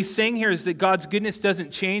 What he's saying here is that God's goodness doesn't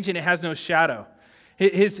change and it has no shadow.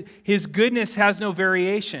 His goodness has no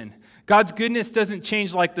variation. God's goodness doesn't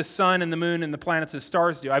change like the sun and the moon and the planets and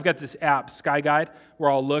stars do. I've got this app, Sky Guide, where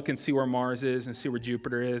I'll look and see where Mars is and see where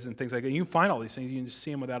Jupiter is and things like that. You can find all these things. You can just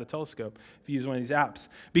see them without a telescope if you use one of these apps.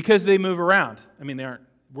 Because they move around. I mean,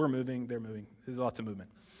 we're moving, they're moving. There's lots of movement.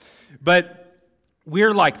 But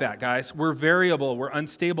we're like that, guys. We're variable, we're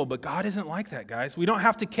unstable, but God isn't like that, guys. We don't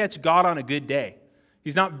have to catch God on a good day.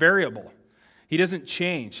 He's not variable. He doesn't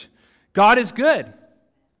change. God is good.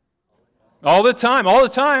 All the time, all the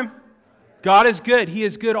time. God is good. He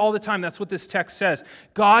is good all the time. That's what this text says.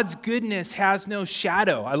 God's goodness has no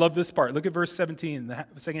shadow. I love this part. Look at verse 17, the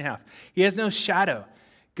second half. He has no shadow.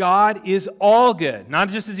 God is all good. Not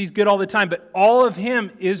just as he's good all the time, but all of him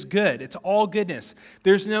is good. It's all goodness.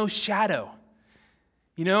 There's no shadow.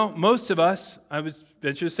 You know, most of us, I was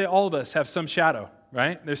venture to say all of us, have some shadow,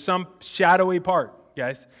 right? There's some shadowy part,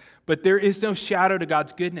 guys. But there is no shadow to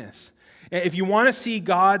God's goodness. If you want to see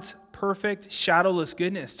God's perfect, shadowless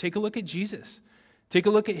goodness, take a look at Jesus. Take a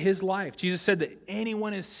look at his life. Jesus said that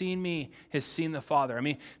anyone who's seen me has seen the Father. I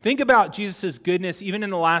mean, think about Jesus' goodness even in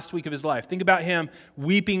the last week of his life. Think about him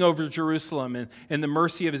weeping over Jerusalem and the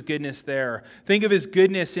mercy of his goodness there. Think of his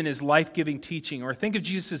goodness in his life-giving teaching. Or think of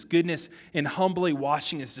Jesus' goodness in humbly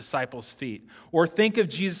washing his disciples' feet. Or think of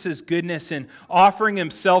Jesus' goodness in offering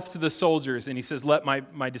himself to the soldiers and he says, let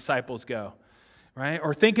my disciples go. Right?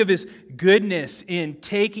 Or think of his goodness in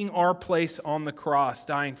taking our place on the cross,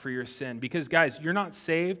 dying for your sin. Because, guys, you're not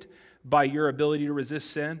saved by your ability to resist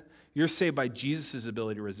sin. You're saved by Jesus'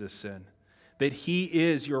 ability to resist sin. That he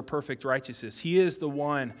is your perfect righteousness. He is the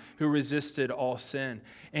one who resisted all sin.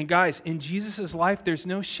 And, guys, in Jesus' life, there's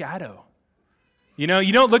no shadow. You know,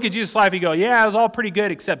 you don't look at Jesus' life and go, yeah, it was all pretty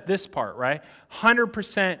good except this part, right?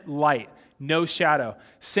 100% light. No shadow.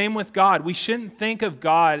 Same with God. We shouldn't think of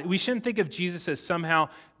Jesus as somehow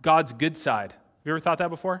God's good side. Have you ever thought that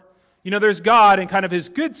before? You know, there's God and kind of his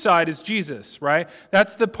good side is Jesus, right?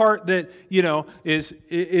 That's the part that, you know, is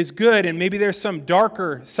good, and maybe there's some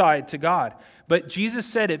darker side to God. But Jesus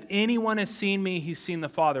said, if anyone has seen me, he's seen the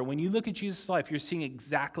Father. When you look at Jesus' life, you're seeing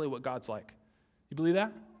exactly what God's like. You believe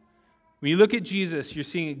that? When you look at Jesus, you're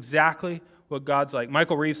seeing exactly what God's like.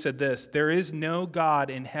 Michael Reeves said this, there is no God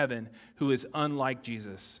in heaven who is unlike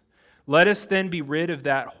Jesus. Let us then be rid of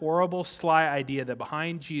that horrible, sly idea that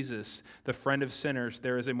behind Jesus, the friend of sinners,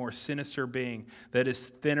 there is a more sinister being that is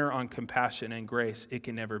thinner on compassion and grace. It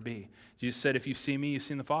can never be. Jesus said, if you've seen me, you've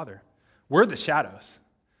seen the Father. We're the shadows.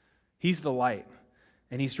 He's the light.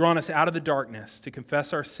 And he's drawn us out of the darkness to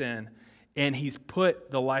confess our sin, and he's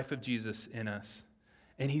put the life of Jesus in us.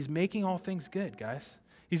 And he's making all things good, guys.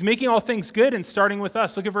 He's making all things good and starting with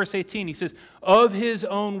us. Look at verse 18. He says, of his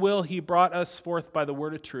own will he brought us forth by the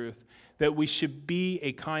word of truth, that we should be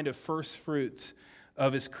a kind of first fruits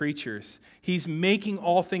of his creatures. He's making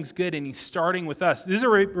all things good, and he's starting with us. This is a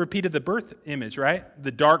repeat of the birth image, right?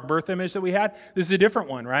 The dark birth image that we had. This is a different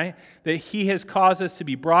one, right? That he has caused us to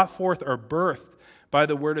be brought forth or birthed by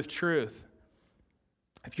the word of truth.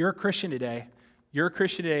 If you're a Christian today, you're a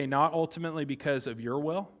Christian today not ultimately because of your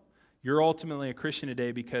will. You're ultimately a Christian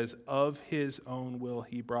today because of his own will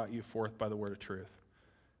he brought you forth by the word of truth.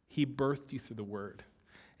 He birthed you through the word.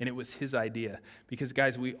 And it was his idea. Because,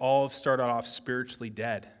 guys, we all have started off spiritually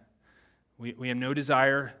dead. We have no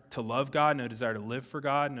desire to love God, no desire to live for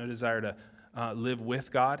God, no desire to live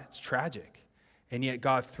with God. It's tragic. And yet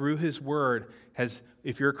God, through his word, has,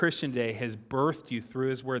 if you're a Christian today, has birthed you through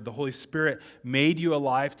his word. The Holy Spirit made you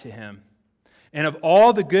alive to him. And of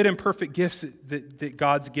all the good and perfect gifts that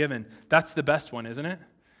God's given, that's the best one, isn't it?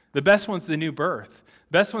 The best one's the new birth.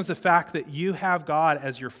 The best one's the fact that you have God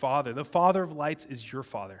as your Father. The Father of lights is your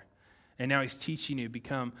Father. And now he's teaching you to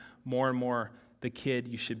become more and more the kid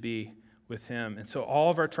you should be with him. And so all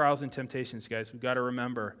of our trials and temptations, guys, we've got to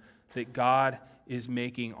remember that God is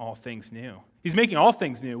making all things new. He's making all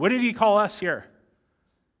things new. What did he call us here?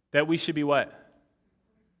 That we should be what?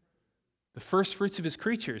 The first fruits of his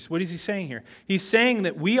creatures. What is he saying here? He's saying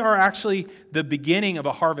that we are actually the beginning of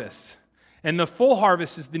a harvest. And the full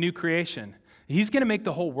harvest is the new creation. He's going to make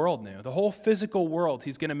the whole world new. The whole physical world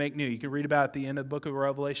he's going to make new. You can read about it at the end of the book of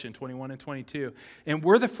Revelation, 21 and 22. And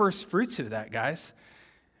we're the first fruits of that, guys.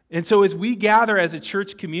 And so as we gather as a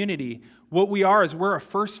church community, what we are is we're a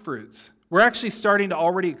first fruits. We're actually starting to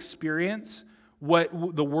already experience what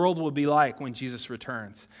the world will be like when Jesus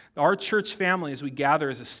returns. Our church family, as we gather,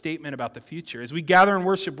 is a statement about the future. As we gather in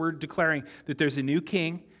worship, we're declaring that there's a new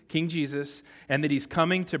king, King Jesus, and that he's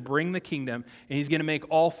coming to bring the kingdom, and he's going to make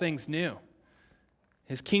all things new.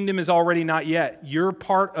 His kingdom is already not yet. You're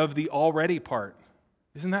part of the already part.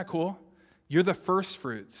 Isn't that cool? You're the first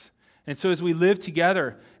fruits. And so as we live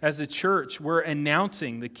together as a church, we're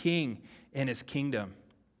announcing the king and his kingdom.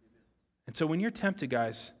 And so when you're tempted,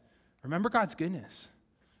 guys, remember God's goodness.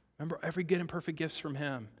 Remember every good and perfect gift's from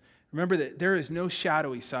him. Remember that there is no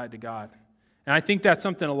shadowy side to God. And I think that's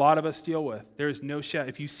something a lot of us deal with. There is no shadow.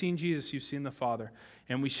 If you've seen Jesus, you've seen the Father.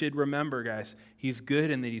 And we should remember, guys, he's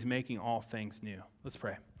good and that he's making all things new. Let's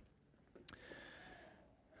pray.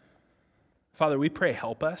 Father, we pray,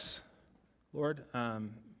 help us, Lord.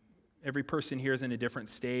 Every person here is in a different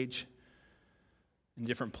stage, in a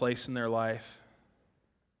different place in their life.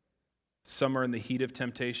 Some are in the heat of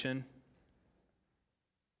temptation.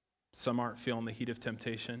 Some aren't feeling the heat of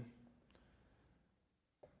temptation.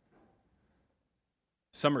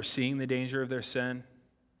 Some are seeing the danger of their sin.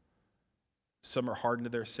 Some are hardened to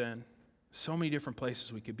their sin. So many different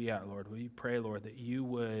places we could be at, Lord. We pray, Lord, that you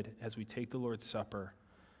would, as we take the Lord's Supper,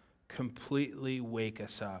 completely wake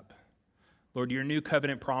us up. Lord, your new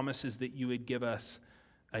covenant promise is that you would give us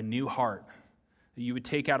a new heart, that you would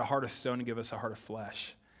take out a heart of stone and give us a heart of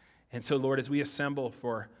flesh. And so, Lord, as we assemble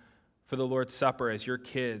for the Lord's Supper as your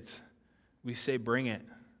kids, we say, bring it.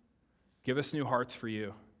 Give us new hearts for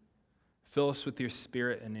you. Fill us with your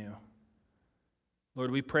Spirit anew.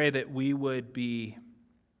 Lord, we pray that we would be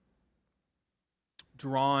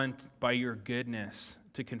drawn by your goodness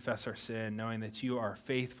to confess our sin, knowing that you are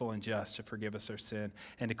faithful and just to forgive us our sin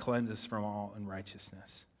and to cleanse us from all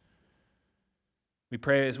unrighteousness. We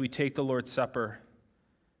pray as we take the Lord's Supper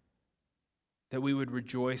that we would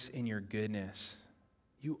rejoice in your goodness.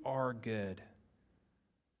 You are good.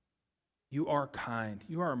 You are kind.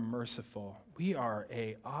 You are merciful. We are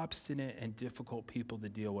an obstinate and difficult people to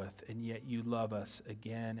deal with, and yet you love us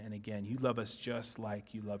again and again. You love us just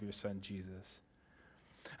like you love your Son, Jesus.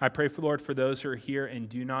 I pray for, Lord, for those who are here and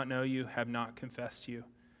do not know you, have not confessed you.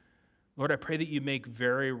 Lord, I pray that you make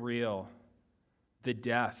very real the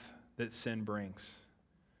death that sin brings,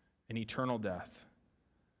 an eternal death,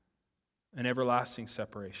 an everlasting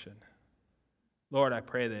separation. Lord, I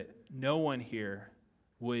pray that no one here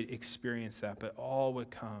would experience that, but all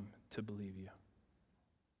would come to believe you.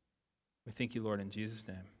 We thank you, Lord, in Jesus'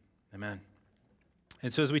 name. Amen.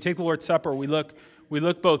 And so as we take the Lord's Supper, we look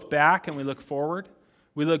both back and we look forward.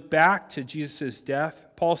 We look back to Jesus' death.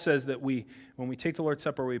 Paul says that when we take the Lord's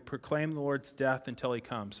Supper, we proclaim the Lord's death until he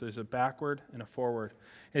comes. So there's a backward and a forward.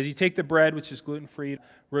 As you take the bread, which is gluten-free,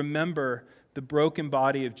 remember the broken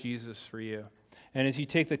body of Jesus for you. And as you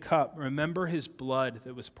take the cup, remember his blood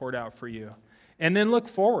that was poured out for you. And then look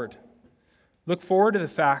forward. Look forward to the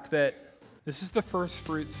fact that this is the first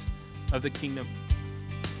fruits of the kingdom.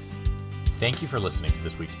 Thank you for listening to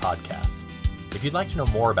this week's podcast. If you'd like to know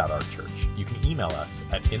more about our church, you can email us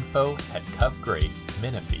at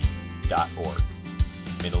info@covgracemenifee.org.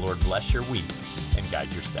 May the Lord bless your week and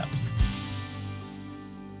guide your steps.